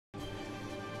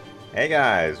Hey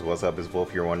guys, what's up? It's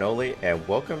Volf, your one only, and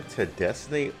welcome to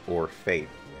Destiny or Fate.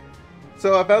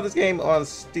 So I found this game on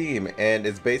Steam, and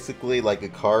it's basically like a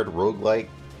card roguelike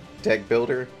deck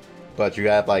builder, but you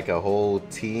have like a whole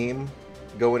team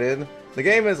going in. The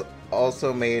game is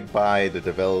also made by the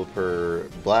developer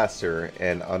Blaster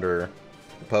and under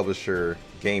the publisher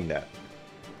GameNet.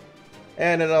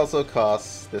 And it also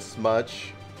costs this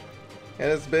much, and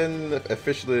it's been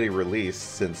officially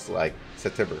released since like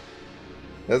September.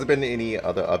 There hasn't been any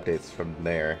other updates from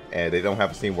there, and they don't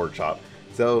have a Steam Workshop.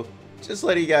 So, just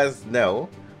letting you guys know.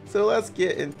 So let's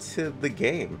get into the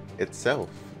game itself,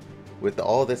 with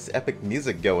all this epic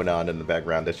music going on in the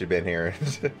background that you've been hearing.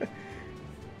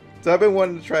 So I've been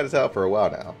wanting to try this out for a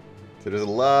while now. So there's a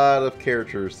lot of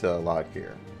characters to unlock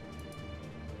here.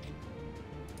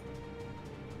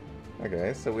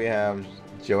 Okay, so we have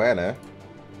Joanna,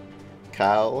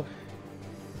 Kyle,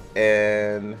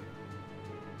 and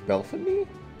Belphany?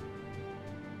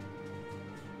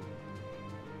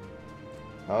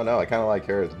 I don't know, I kind of like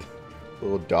her.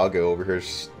 Little doggo over here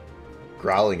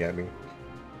growling at me.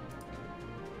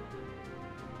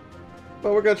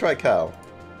 But we're gonna try Kyle.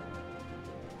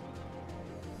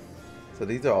 So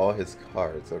these are all his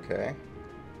cards, okay?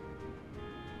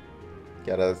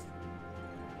 Gotta...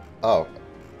 Oh,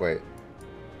 wait.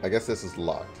 I guess this is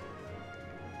locked.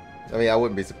 I mean, I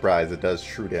wouldn't be surprised. It does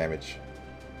true damage.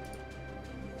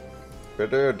 But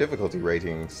there are difficulty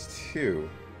ratings, too.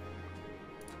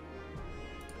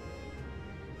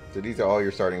 So these are all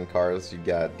your starting cards. You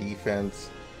got defense,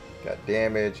 got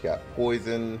damage, got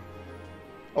poison.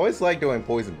 I always like doing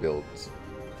poison builds.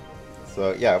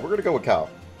 So yeah, we're gonna go with Kyle.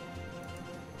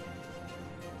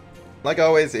 Like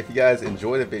always, if you guys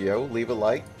enjoy the video, leave a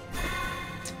like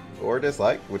or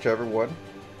dislike, whichever one.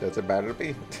 Doesn't matter to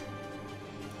me.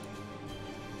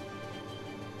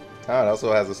 Oh, it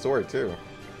also has a story too.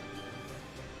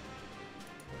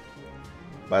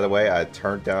 By the way, I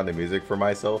turned down the music for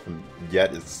myself, and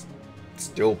yet it's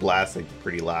still blasting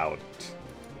pretty loud.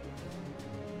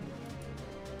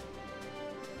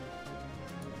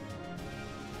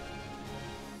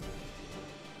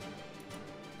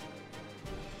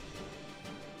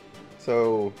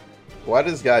 So, why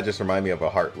does this guy just remind me of a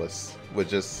Heartless, with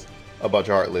just a bunch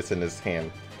of Heartless in his hand?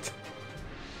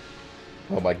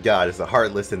 Oh my god, it's a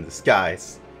Heartless in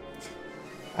disguise.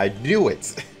 I knew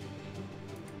it!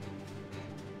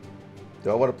 Do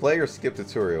I want to play or skip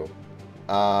tutorial?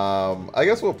 I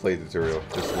guess we'll play tutorial.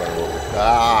 Just learn what we're...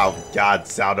 Oh god,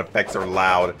 sound effects are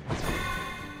loud.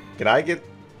 Can I get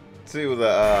to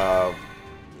the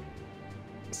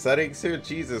settings here?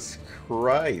 Jesus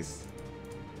Christ.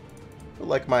 I feel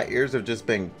like my ears have just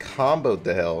been comboed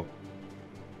to hell.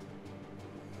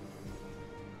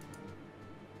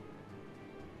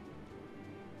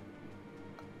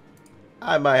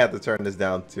 I might have to turn this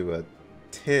down to a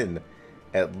 10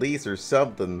 at least or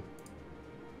something.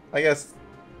 I guess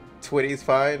 20 is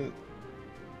fine.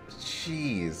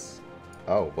 Jeez.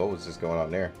 Oh, what was just going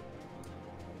on there?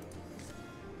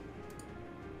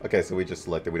 Okay, so we just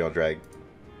selected we don't drag.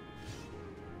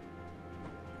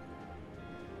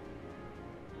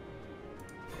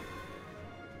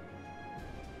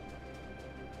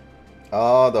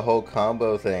 Oh, the whole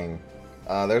combo thing.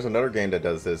 There's another game that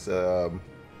does this.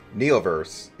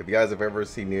 Neoverse. If you guys have ever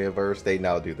seen Neoverse, they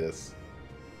now do this.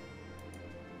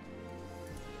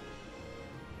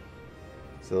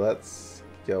 So let's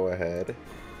go ahead.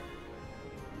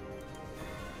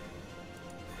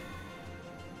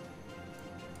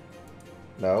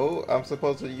 No, I'm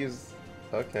supposed to use...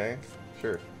 Okay,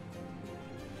 sure.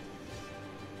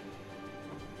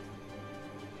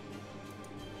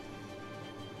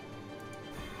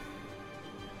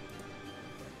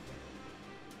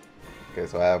 Okay,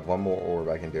 so I have one more orb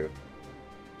I can do.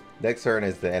 Next turn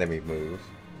is the enemy move.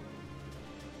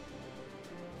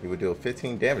 He would deal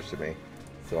 15 damage to me.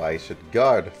 So I should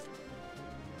guard.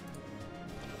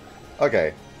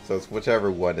 Okay, so it's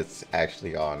whichever one it's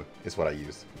actually on is what I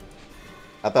use.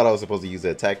 I thought I was supposed to use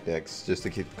the attack decks just to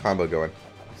keep the combo going.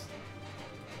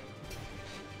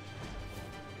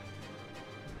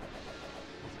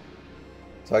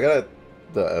 So I got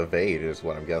the evade is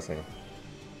what I'm guessing.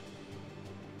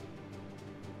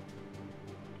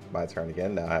 My turn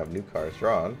again. Now I have new cards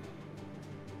drawn.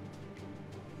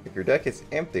 If your deck is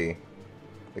empty,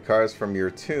 the cards from your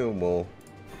tomb will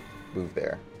move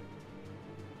there.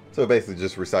 So it basically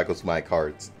just recycles my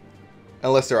cards.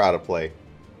 Unless they're out of play.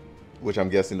 Which I'm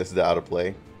guessing this is the out of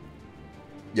play.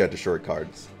 Yeah, destroy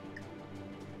cards.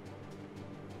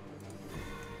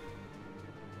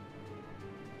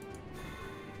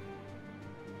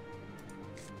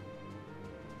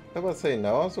 I was about to say,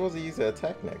 no, I'm supposed to use the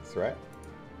attack next, right?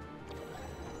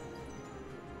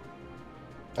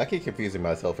 I keep confusing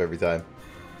myself every time.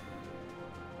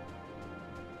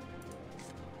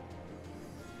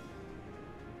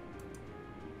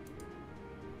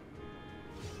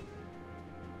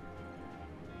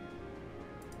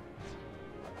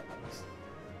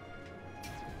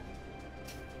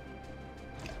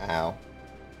 Ow.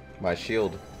 My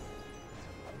shield.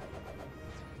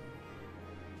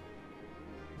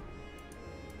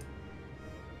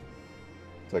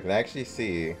 So I can actually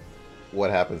see what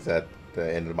happens at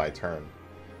the end of my turn.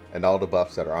 And all the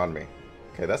buffs that are on me.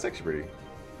 Okay, that's actually pretty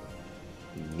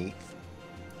neat.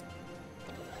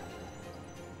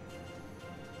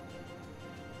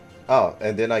 Oh,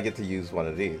 and then I get to use one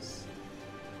of these.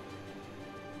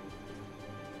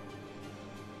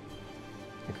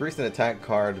 Increase an attack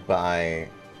card by...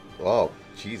 Oh,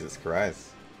 Jesus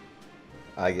Christ.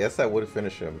 I guess I would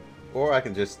finish him. Or I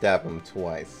can just stab him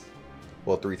twice.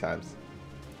 Well, 3 times.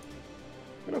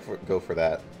 I'm gonna go for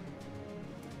that.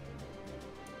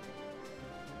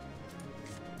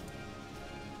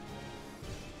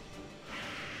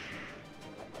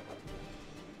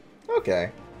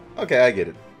 Okay. Okay, I get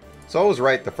it. So I was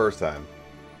right the first time.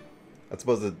 I'm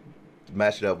supposed to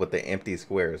match it up with the empty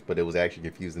squares, but it was actually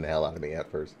confusing the hell out of me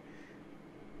at first.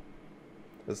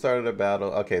 Let's start the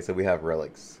battle. Okay, so we have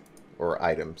relics. Or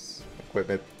items.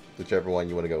 Equipment. Whichever one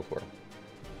you want to go for.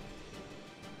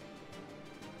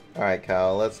 Alright,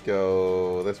 Kyle, let's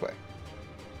go this way.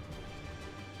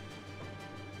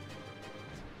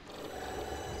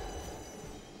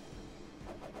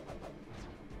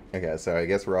 Okay, so I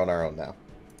guess we're on our own now.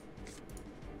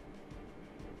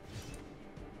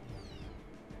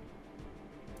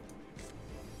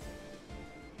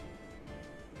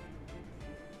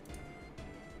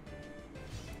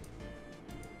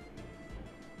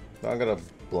 So I'm gonna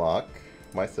block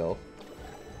myself.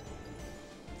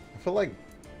 I feel like...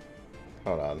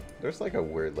 Hold on. There's like a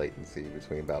weird latency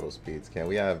between battle speeds. Can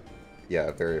we have... Yeah,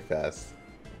 very fast.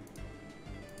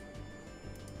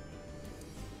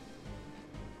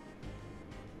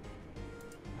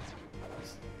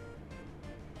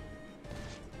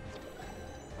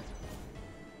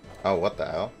 Oh, what the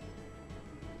hell?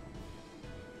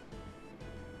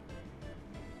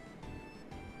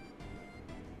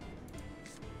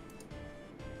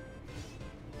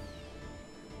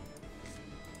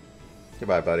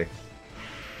 Goodbye, buddy.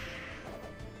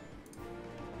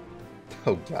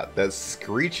 Oh god, that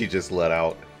screech he just let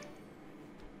out.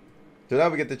 So now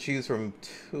we get to choose from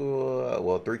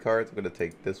 3 cards. I'm going to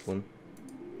take this one.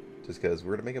 Just because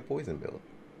we're going to make a poison build.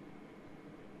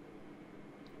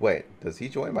 Wait, does he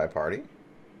join my party?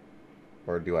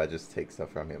 Or do I just take stuff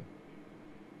from him?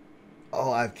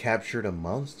 Oh, I've captured a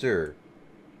monster.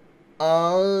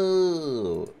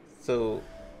 Oh, so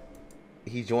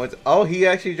he joins. Oh, he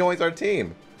actually joins our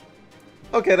team.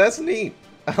 Okay, that's neat.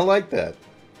 I like that.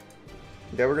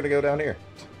 Okay, we're gonna go down here.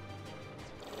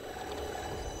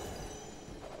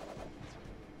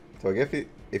 So I guess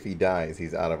if he dies,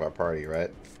 he's out of our party,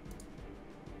 right?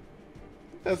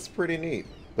 That's pretty neat.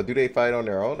 But do they fight on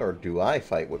their own, or do I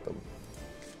fight with them?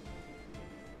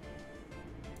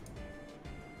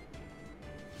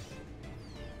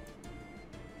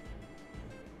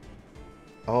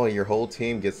 Oh, your whole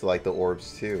team gets like the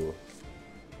orbs too.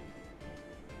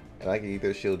 And I can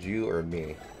either shield you or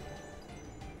me.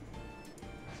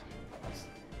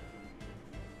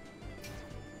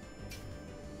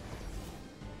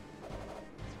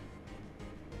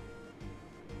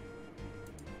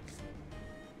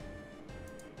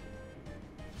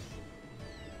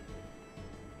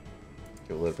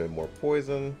 Get a little bit more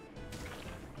poison.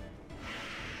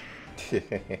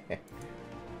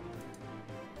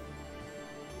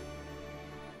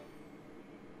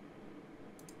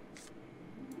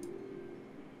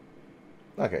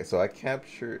 Okay, so I can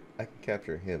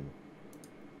capture him.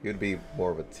 He would be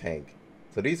more of a tank.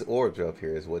 So these orbs up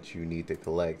here is what you need to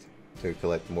collect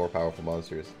more powerful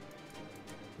monsters.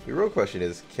 The real question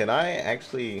is, can I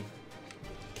actually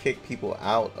kick people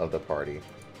out of the party?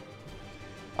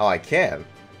 Oh, I can.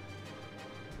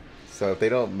 So if they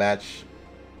don't match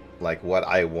like what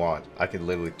I want, I can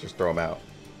literally just throw them out.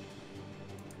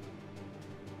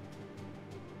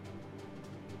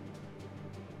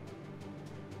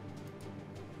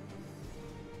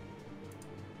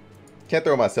 Can't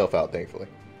throw myself out, thankfully.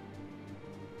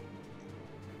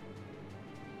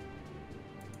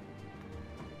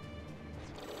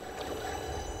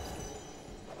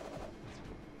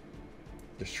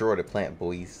 Destroy the plant,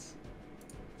 boys.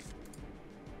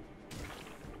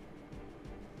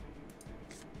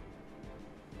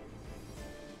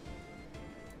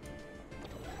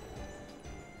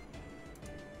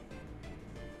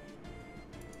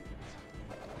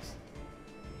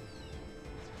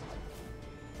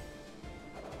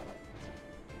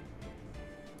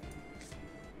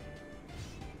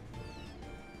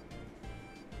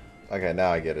 Okay,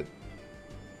 now I get it.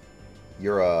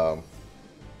 Your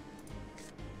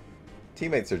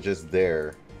teammates are just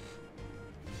there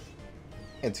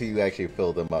until you actually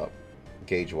fill them up,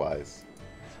 gauge-wise.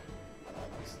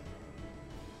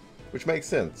 Which makes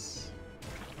sense.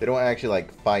 They don't actually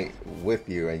like fight with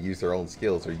you and use their own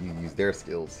skills, or you use their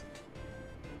skills.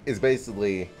 It's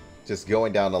basically just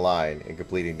going down the line and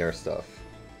completing their stuff.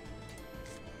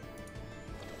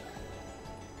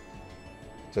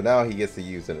 So now he gets to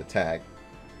use an attack.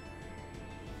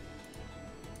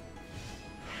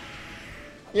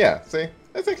 Yeah, see?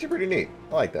 That's actually pretty neat.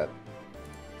 I like that.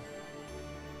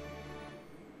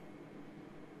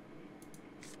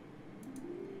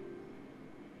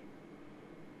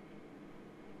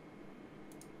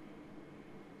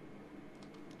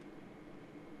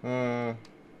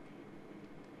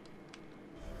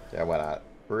 Yeah, why not?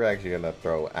 We're actually gonna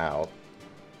throw out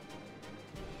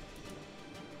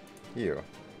you.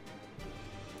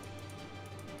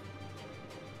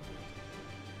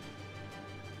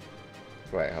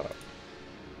 Wait, hold up.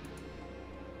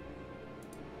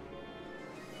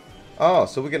 Oh,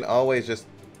 so we can always just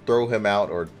throw him out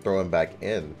or throw him back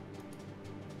in.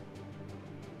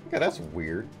 Okay, that's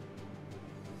weird.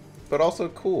 But also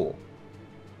cool.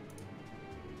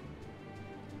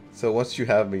 So once you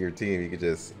have him in your team, you can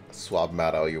just swap him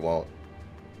out all you want.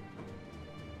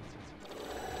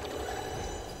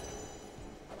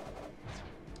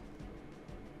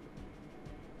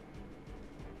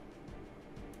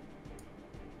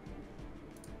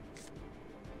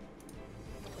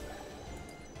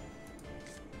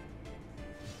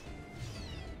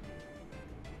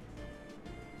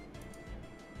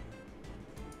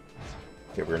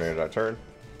 Okay, we're gonna end our turn.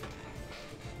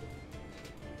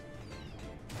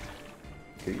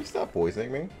 Can you stop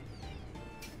poisoning me?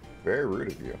 Very rude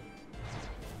of you.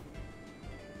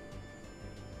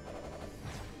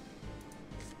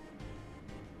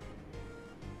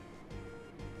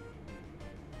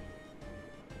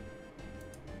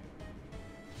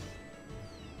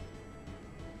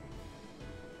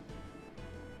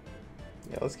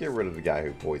 Yeah, let's get rid of the guy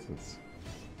who poisons.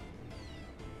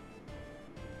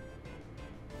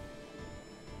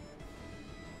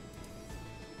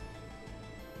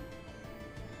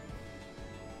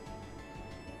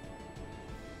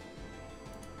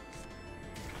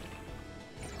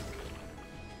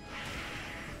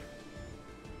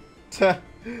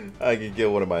 I can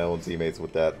kill one of my own teammates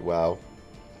with that. Wow.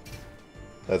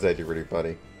 That's actually pretty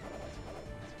funny.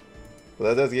 But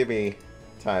that does give me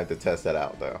time to test that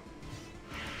out, though.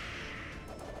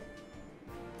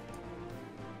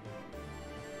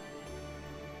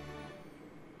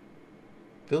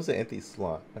 Fills an empty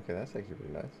slot. Okay, that's actually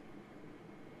pretty nice.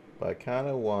 But I kind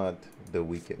of want the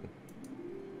weaken.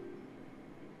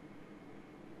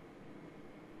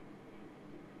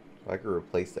 I could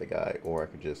replace that guy, or I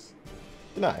could just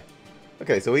deny.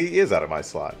 Okay, so he is out of my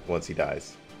slot once he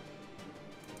dies.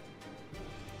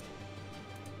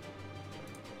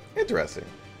 Interesting.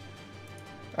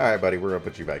 Alright, buddy, we're gonna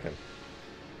put you back in.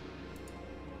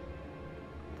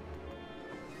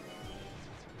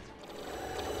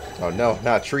 Oh no,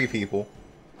 not tree people.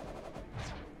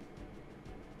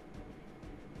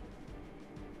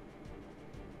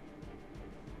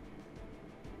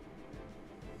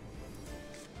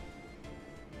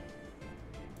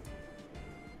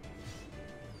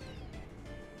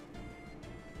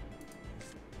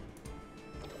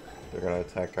 They're gonna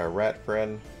attack our rat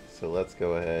friend, so let's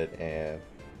go ahead and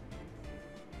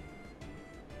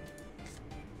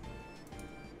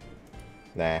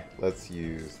nah, let's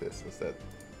use this instead.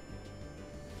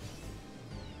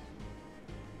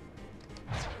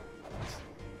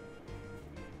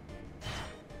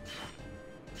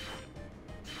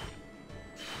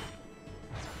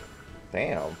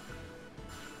 Damn.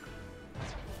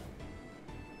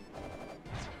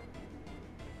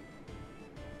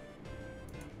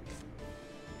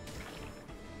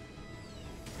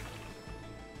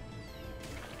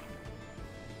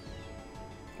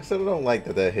 I still don't like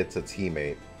that that hits a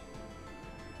teammate.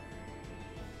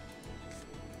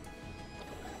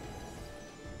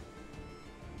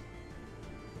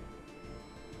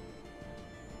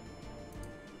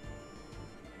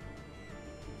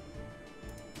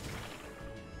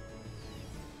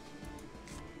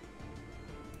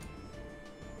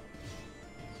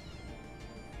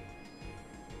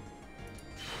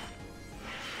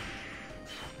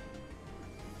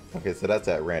 Okay, so that's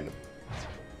at random.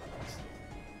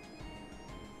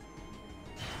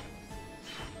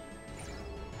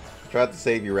 Tried to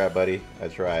save you, rat buddy. I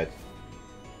tried.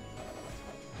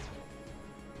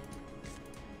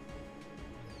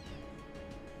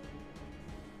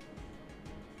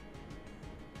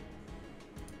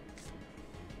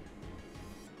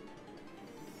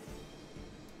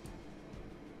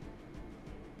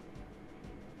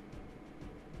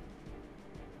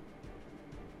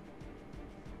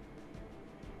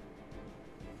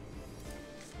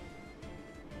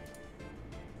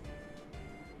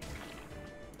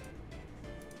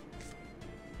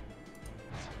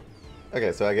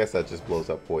 Okay, so I guess that just blows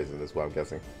up poison, is what I'm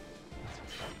guessing.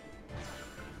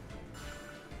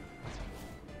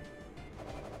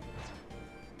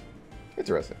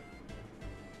 Interesting.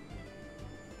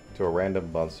 To a random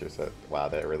monster set. Wow,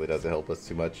 that really doesn't help us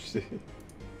too much.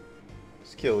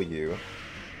 Just kill you.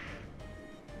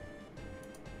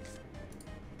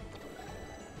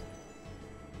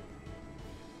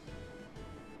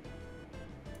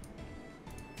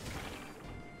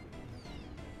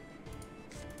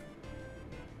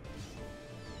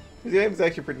 This game is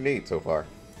actually pretty neat so far.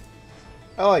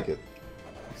 I like it.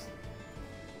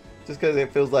 Just because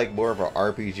it feels like more of an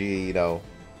RPG, you know,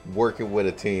 working with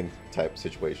a team type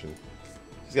situation.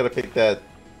 Just gotta pick that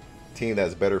team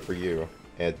that's better for you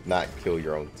and not kill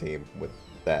your own team with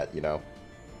that, you know.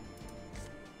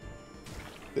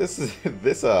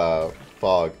 This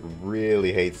fog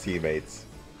really hates teammates.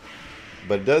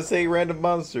 But it does say random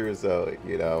monsters, so,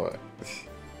 you know,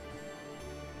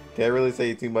 can't really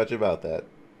say too much about that.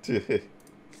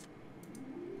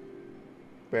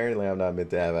 Apparently I'm not meant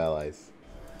to have allies.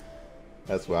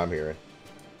 That's what I'm hearing.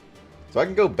 So I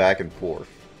can go back and forth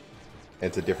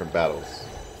into different battles.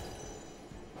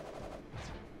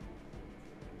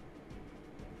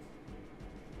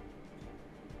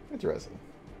 Interesting.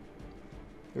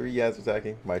 Who are you guys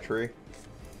attacking? My tree?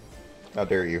 How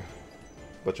dare you.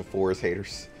 Bunch of forest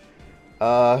haters.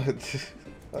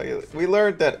 We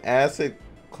learned that acid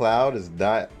cloud is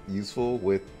not useful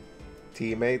with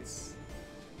teammates.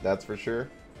 That's for sure.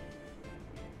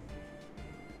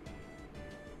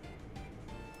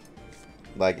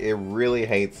 Like, it really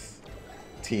hates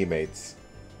teammates.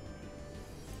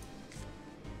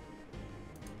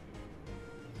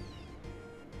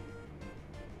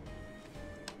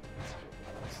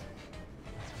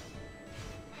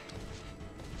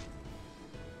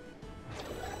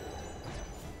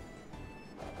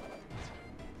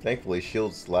 Thankfully,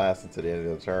 shields last until the end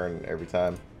of the turn every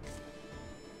time.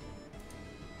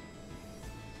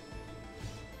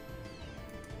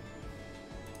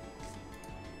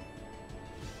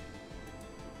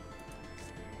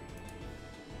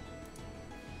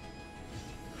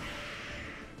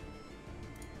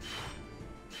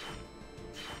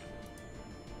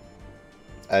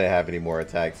 I didn't have any more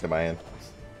attacks in my hand.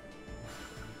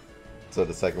 So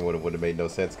the second one would have made no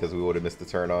sense because we would have missed the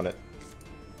turn on it.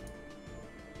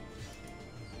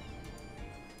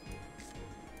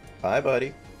 Bye,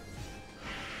 buddy.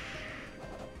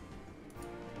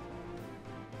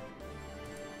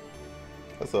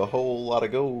 That's a whole lot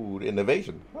of gold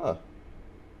innovation, huh?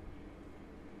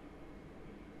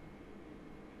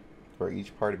 For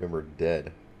each party member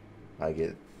dead, I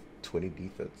get 20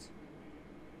 defense.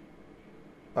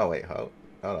 Oh wait, hold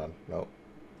on, no.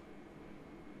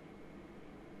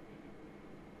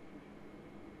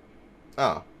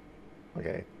 Oh,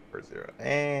 okay, for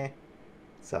 0.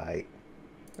 Sight.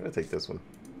 I'm gonna take this one.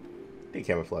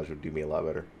 Decamouflage would do me a lot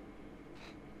better.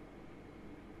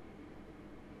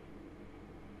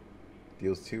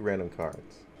 Deals 2 random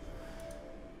cards.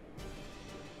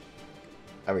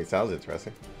 I mean, sounds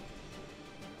interesting.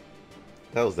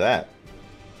 What the hell's that?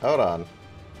 Hold on.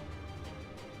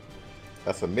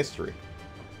 That's a mystery.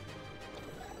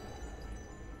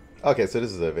 Okay, so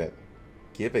this is an event.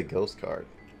 Give a ghost card.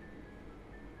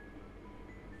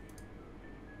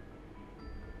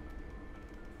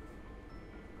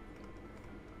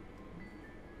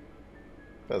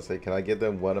 I was say, can I get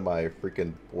them one of my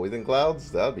freaking poison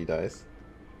clouds? That would be nice.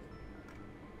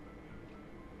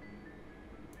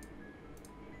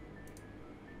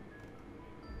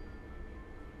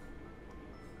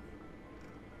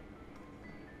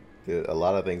 Dude, a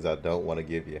lot of things I don't want to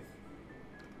give you.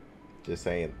 Just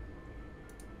saying.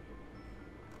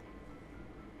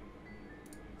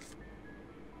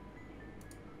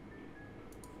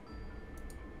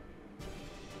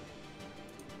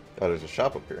 Oh, there's a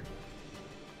shop up here.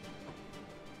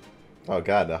 Oh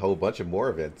god, and a whole bunch of more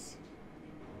events.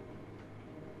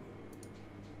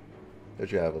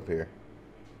 What you have up here?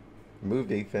 Move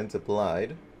defense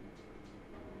applied.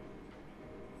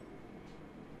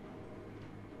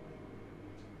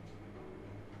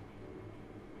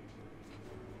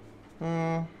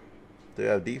 They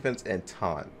have defense and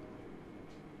taunt.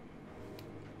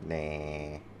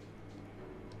 Nah.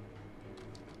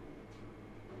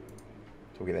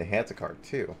 So we can enhance a card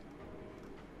too.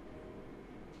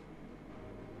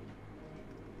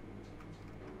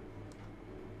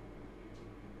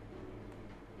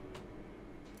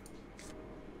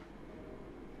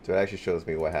 So it actually shows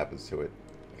me what happens to it.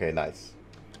 Okay, nice.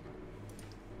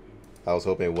 I was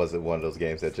hoping it wasn't one of those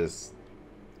games that just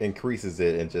increases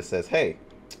it and just says, hey,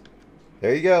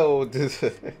 there you go.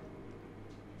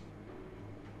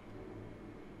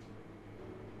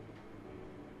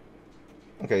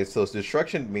 Okay, so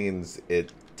destruction means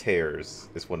it tears.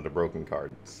 It's one of the broken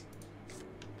cards.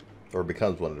 Or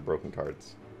becomes one of the broken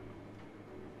cards.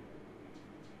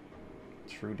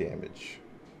 True damage.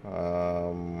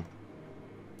 Yeah,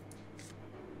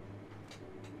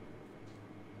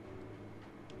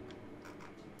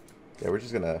 we're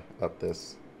just gonna up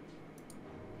this.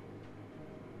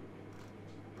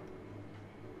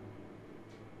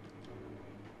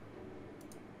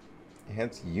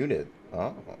 Enhance unit.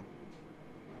 Oh.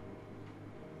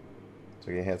 So I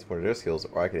can enhance one of their skills,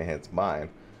 or I can enhance mine.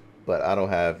 But I don't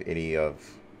have any of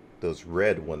those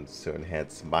red ones to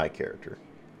enhance my character.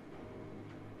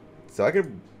 So I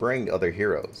could bring other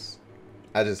heroes.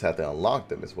 I just have to unlock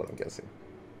them, is what I'm guessing.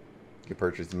 You can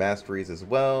purchase masteries as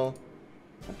well.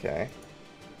 Okay.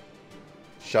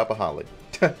 Shopaholic.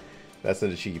 That's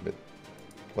an achievement.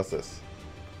 What's this?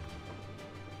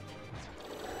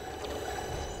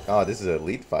 Oh, this is an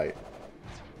elite fight.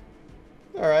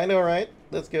 Alright, alright.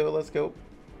 Let's go, let's go.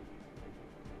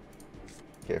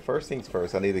 Okay, first things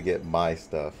first, I need to get my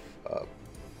stuff up.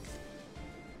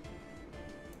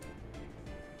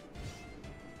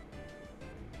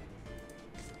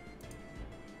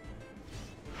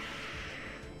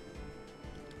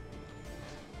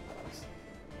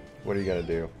 What are you gonna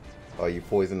do? Oh, you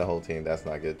poison the whole team. That's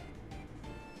not good.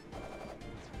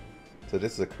 So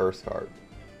this is a curse card.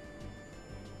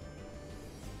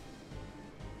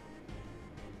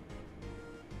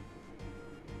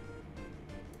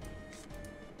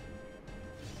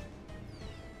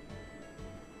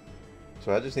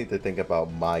 So I just need to think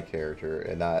about my character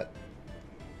and not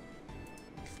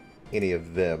any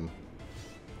of them.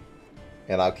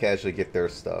 And I'll casually get their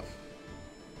stuff.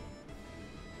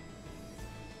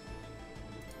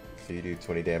 So you do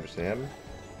 20 damage to him.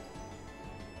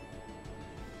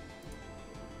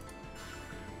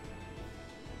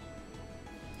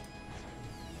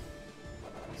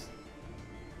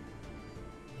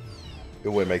 It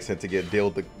wouldn't make sense to get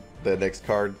dealt the next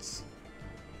cards.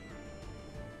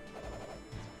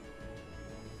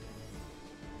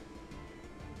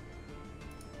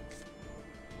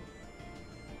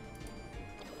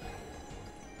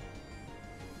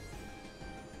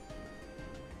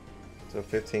 So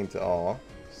 15 to all.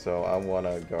 So I want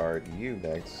to guard you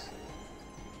next.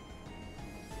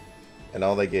 And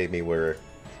all they gave me were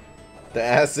the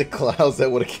acid clouds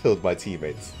that would have killed my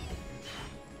teammates.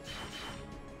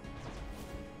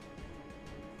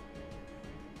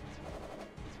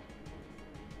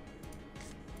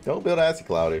 Don't build acid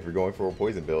cloud if you're going for a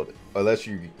poison build. Unless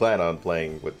you plan on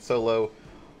playing with solo.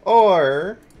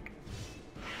 Or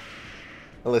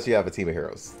unless you have a team of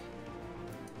heroes.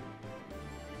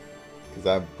 Because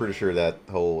I'm pretty sure that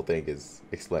whole thing is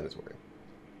explanatory.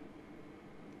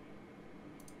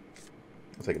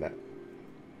 I'll take that.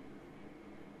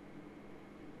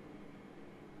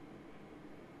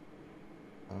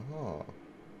 Oh.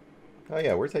 Oh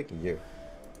yeah, we're taking you.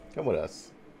 Come with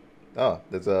us. Oh,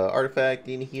 there's an artifact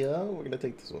in here. We're gonna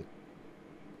take this one.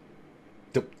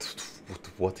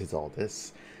 What is all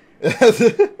this?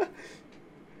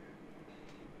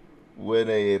 When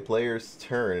a player's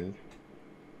turn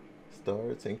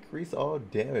starts, increase all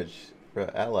damage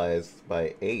for allies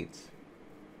by 8.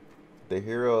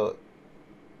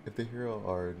 If the hero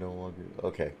are no longer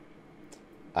okay.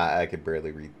 I could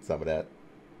barely read some of that.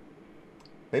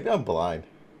 Maybe I'm blind.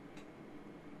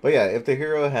 But yeah, if the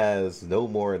hero has no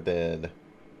more than,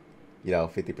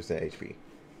 50%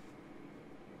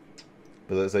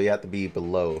 HP. So you have to be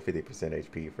below 50%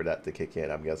 HP for that to kick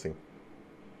in, I'm guessing.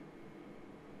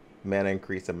 Mana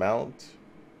increase amount.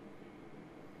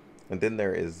 And then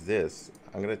there is this.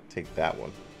 I'm going to take that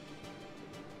one.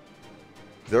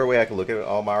 Is there a way I can look at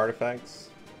all my artifacts?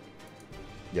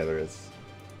 Yeah, there is.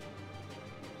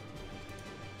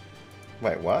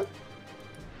 Wait, what?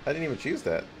 I didn't even choose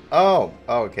that. Oh,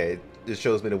 okay. It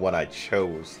shows me the one I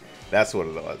chose. That's what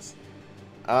it was.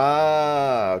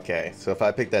 Ah, okay. So if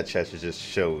I pick that chest, it just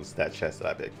shows that chest that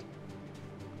I picked.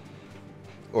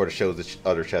 Or it shows the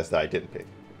other chest that I didn't pick.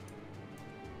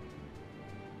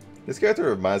 This character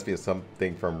reminds me of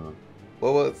something from...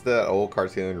 What was that old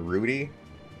cartoon, Rudy?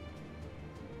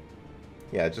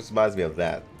 Yeah, it just reminds me of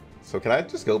that. So can I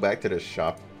just go back to the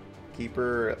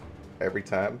shopkeeper every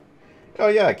time? Oh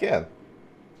yeah, I can.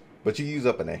 But you use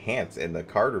up an enhance and the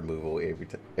card removal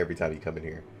every time you come in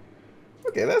here.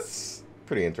 Okay, that's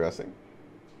pretty interesting.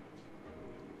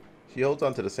 She holds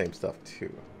on to the same stuff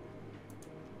too.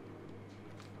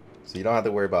 So you don't have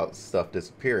to worry about stuff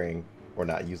disappearing or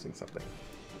not using something.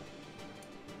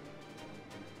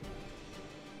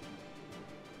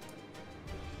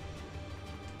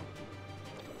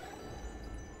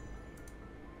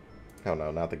 Oh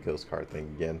no, not the ghost card thing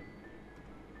again.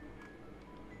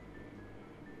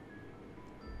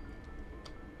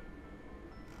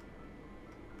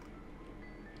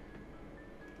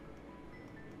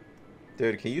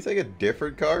 Dude, can you take a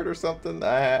different card or something?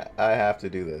 I have to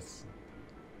do this.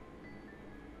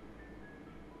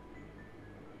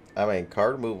 I mean,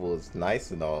 card removal is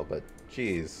nice and all, but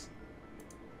jeez.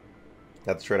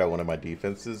 That's trade out one of my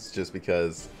defenses just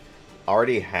because I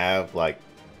already have like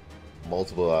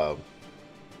multiple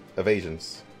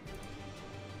evasions.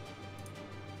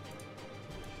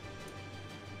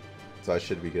 So I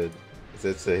should be good. Is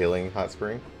this a healing hot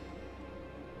spring?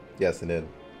 Yes, and then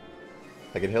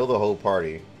I can heal the whole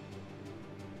party.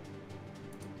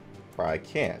 Or I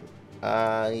can.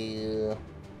 I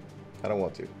don't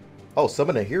want to. Oh,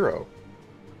 summon a hero.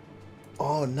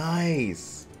 Oh,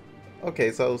 nice.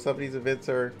 Okay, so some of these events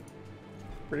are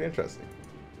pretty interesting.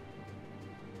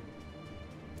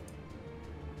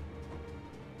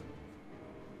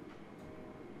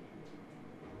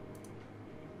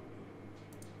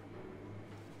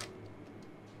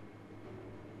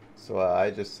 So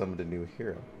I just summoned a new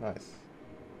hero. Nice.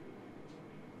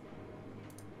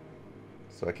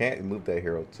 So I can't move that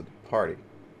hero to the party.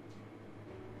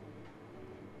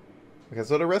 Okay,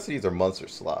 so the rest of these are monster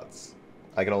slots.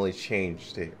 I can only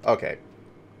change to... Okay.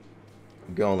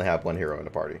 You can only have one hero in the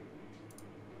party.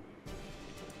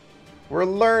 We're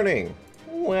learning!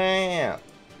 Wow!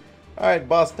 Alright,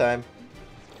 boss time.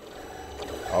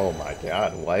 Oh my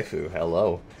god, waifu,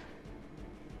 hello.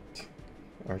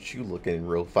 Aren't you looking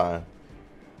real fine?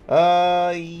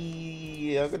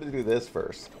 Yeah, I'm gonna do this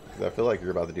first. Because I feel like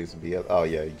you're about to do some BS. Oh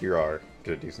yeah, you are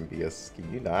gonna do some BS.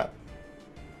 Can you not?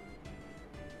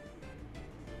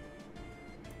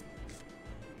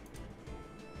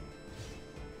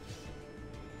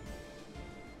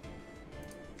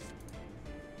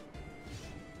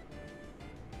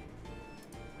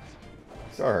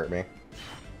 Don't hurt me.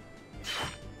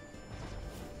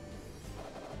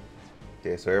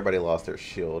 Okay, so everybody lost their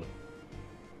shield.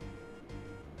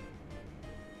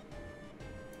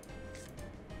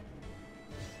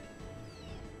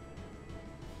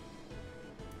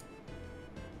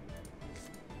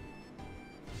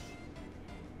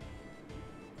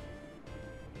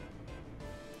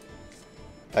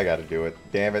 I gotta do it.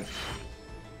 Damn it.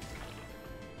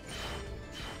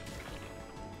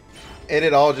 And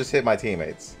it all just hit my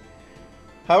teammates.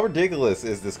 How ridiculous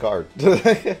is this card?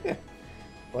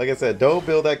 Like I said, don't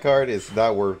build that card. It's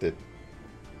not worth it.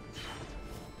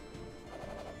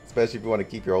 Especially if you want to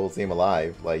keep your whole team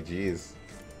alive. Like, jeez.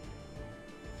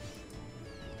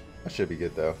 I should be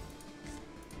good, though.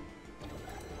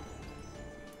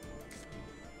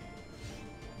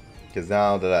 Because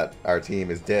now that our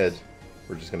team is dead,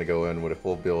 we're just going to go in with a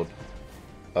full build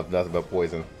of nothing but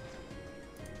poison.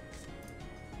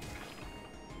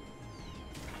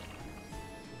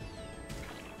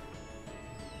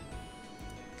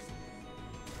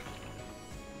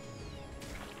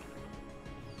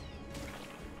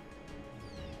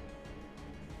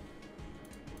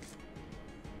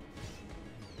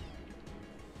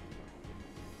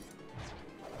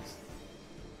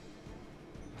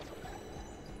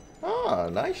 Ah,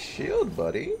 nice shield,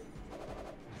 buddy.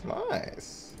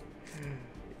 Nice.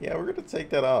 Yeah, we're gonna take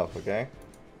that off, okay?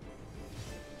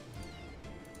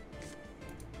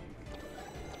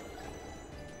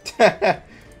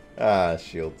 Ah,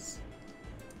 shields.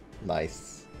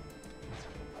 Nice.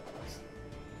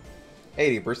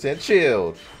 80%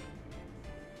 shield.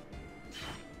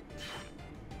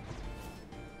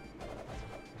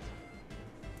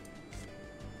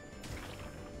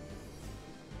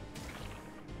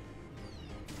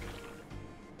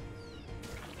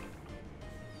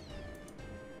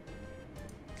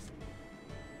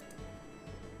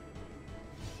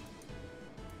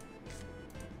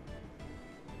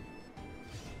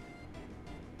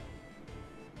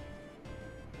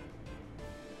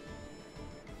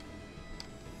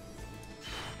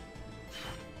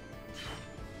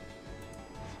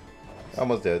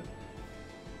 Almost dead.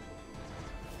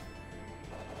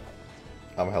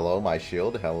 Hello, my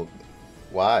shield? Hell,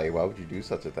 why? Why would you do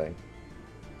such a thing?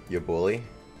 You bully?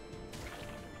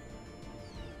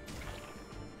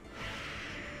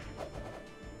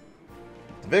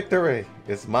 Victory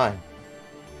is mine.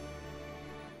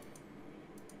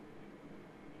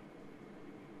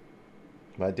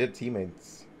 My dead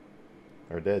teammates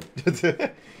are dead.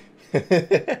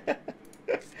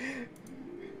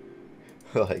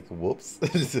 Like, whoops.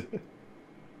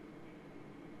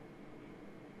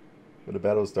 But a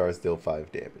battle star is still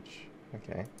 5 damage.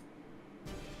 Okay.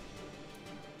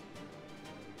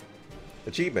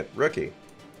 Achievement, rookie.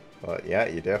 Well, yeah,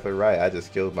 you're definitely right. I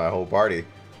just killed my whole party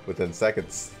within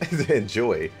seconds.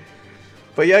 Enjoy.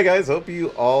 But yeah, guys, hope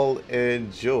you all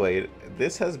enjoyed.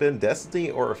 This has been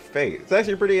Destiny or Fate. It's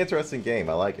actually a pretty interesting game.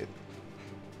 I like it.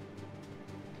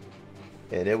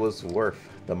 and it was worth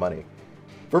the money.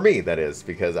 For me, that is,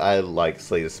 because I like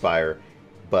Slay the Spire.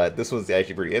 But this one's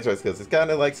actually pretty interesting because it's kind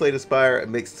of like Slay the Spire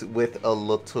mixed with a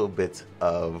little bit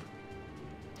of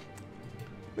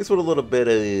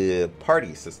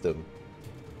party system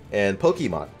and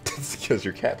Pokemon because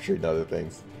you're capturing other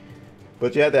things.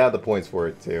 But you have to have the points for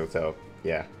it too, so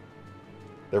yeah.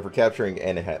 They're for capturing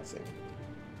and enhancing.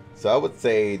 So I would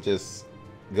say just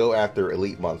go after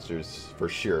elite monsters for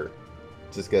sure.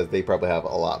 Just because they probably have a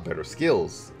lot better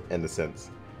skills in the sense.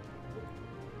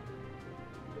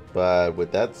 But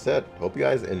with that said, hope you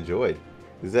guys enjoyed.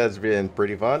 This has been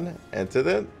pretty fun. And to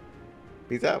then,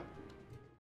 peace out.